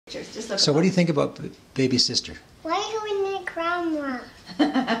Just look So what do you think about baby sister? Why are you in the camera?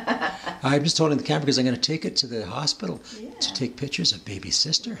 I'm just holding the camera because I'm going to take it to the hospital to take pictures of baby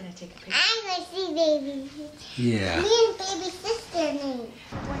sister. I'm going to take a picture. I'm going to see baby. Yeah. Me and baby sister name.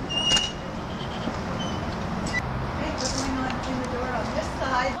 Hey, what's going on in the door on this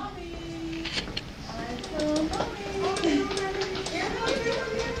side? Mommy!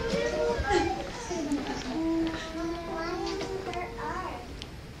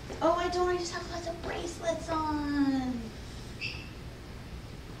 Oh, I don't. I just have lots of bracelets on.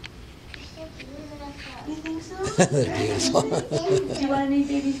 You think so? They're beautiful. Do you want to meet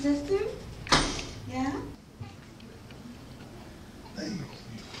baby sister? Yeah?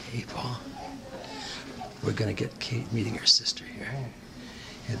 Hey, Paul. We're going to get Kate meeting her sister here.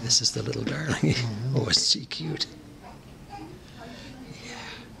 And this is the little darling. Oh, is she cute? Yeah.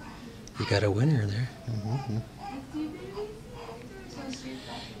 You got a winner there.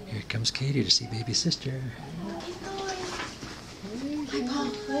 Here comes Katie to see baby sister. Hi,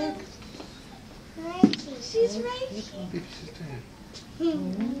 Paul. Look. She's right here. What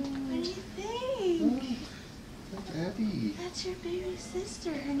do you think? That's Abbie. That's your baby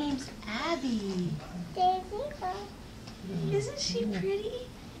sister. Her name's Abbie. Daisy, Isn't she pretty?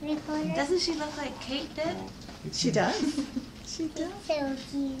 recorder. Doesn't she look like Kate did? She does. She does. So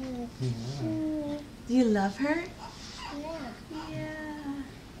cute. Do you love her? Yeah, Yeah.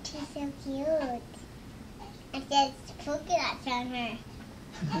 she's so cute. And there's polka dots on her.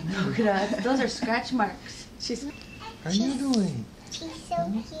 Polka dots. Those are scratch marks. She's. How are you doing? She's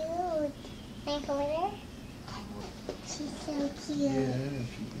so cute. Can I hold her? She's so cute. Yeah,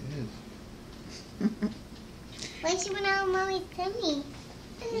 she is. Why she went out of mommy's tummy?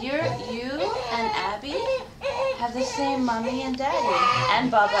 You and Abbie have the same mommy and daddy, and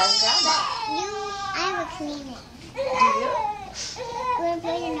Baba and Grandma. I will clean it. Do you? You want to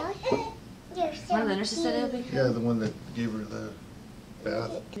blow your nose? You're so One of the nurses said it'll be. Yeah, the one that gave her the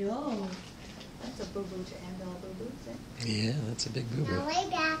bath. Yo, that's a boo boo to end all boo boos. Yeah, that's a big Now boo-boo. lay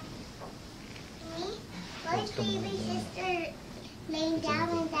back. Me? Where's baby sister laying down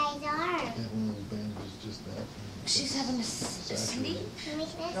in Di's arm? Yeah, one of those bands was just that. She's having a sleep. Mommy,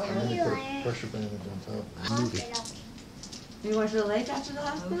 that's how And you they put are. pressure bandage on top. Hospital. You want to the lake after the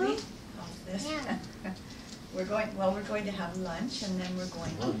hospital? How's this? Yeah. We're going to have lunch, and then we're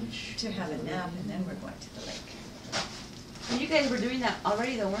going to have a nap, and then we're going to the lake. And you guys were doing that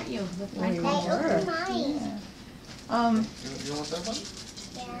already, though, weren't you? With my We I were. opened mine. You want that one?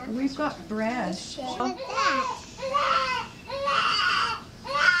 Yeah. We've got bread. What's that?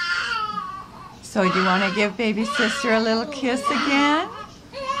 So do you want to give baby sister a little kiss again?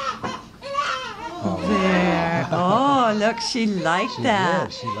 There. Oh, look, she liked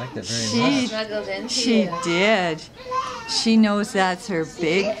that. She liked that very She- much. Struggled into She it. did. She knows that's her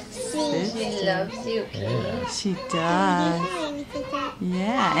big She sister. loves you. Yeah. She does.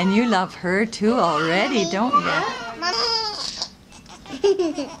 Yeah, and you love her too already, don't you?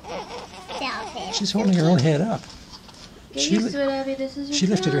 Stop it. She's holding her own head up. Get She, used to it, Abbie. This is your she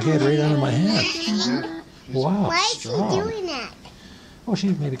lifted her head right out of my hand. Wow, Why is she strong. doing that? Oh, she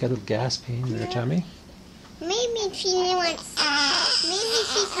maybe got a little gas pain in her tummy. Maybe she wants. Maybe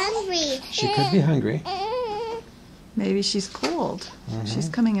she's hungry. She could be hungry. Maybe she's cold. She's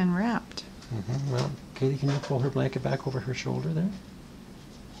coming unwrapped. Well, Katie, can you pull her blanket back over her shoulder there?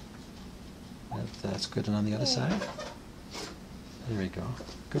 That's good. And on the other side? There we go.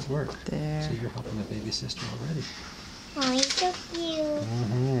 Good work. There. So you're helping the baby sister already. Oh, he's so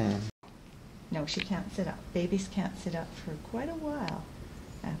cute. No, she can't sit up. Babies can't sit up for quite a while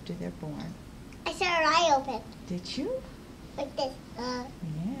after they're born. I saw her eye open. Did you? Like this.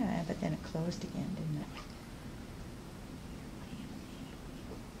 Yeah, but then it closed again, didn't it?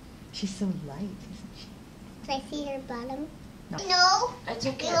 She's so light, isn't she? Can I see her bottom? No. No. I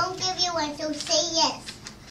took We it. won't give you one, so say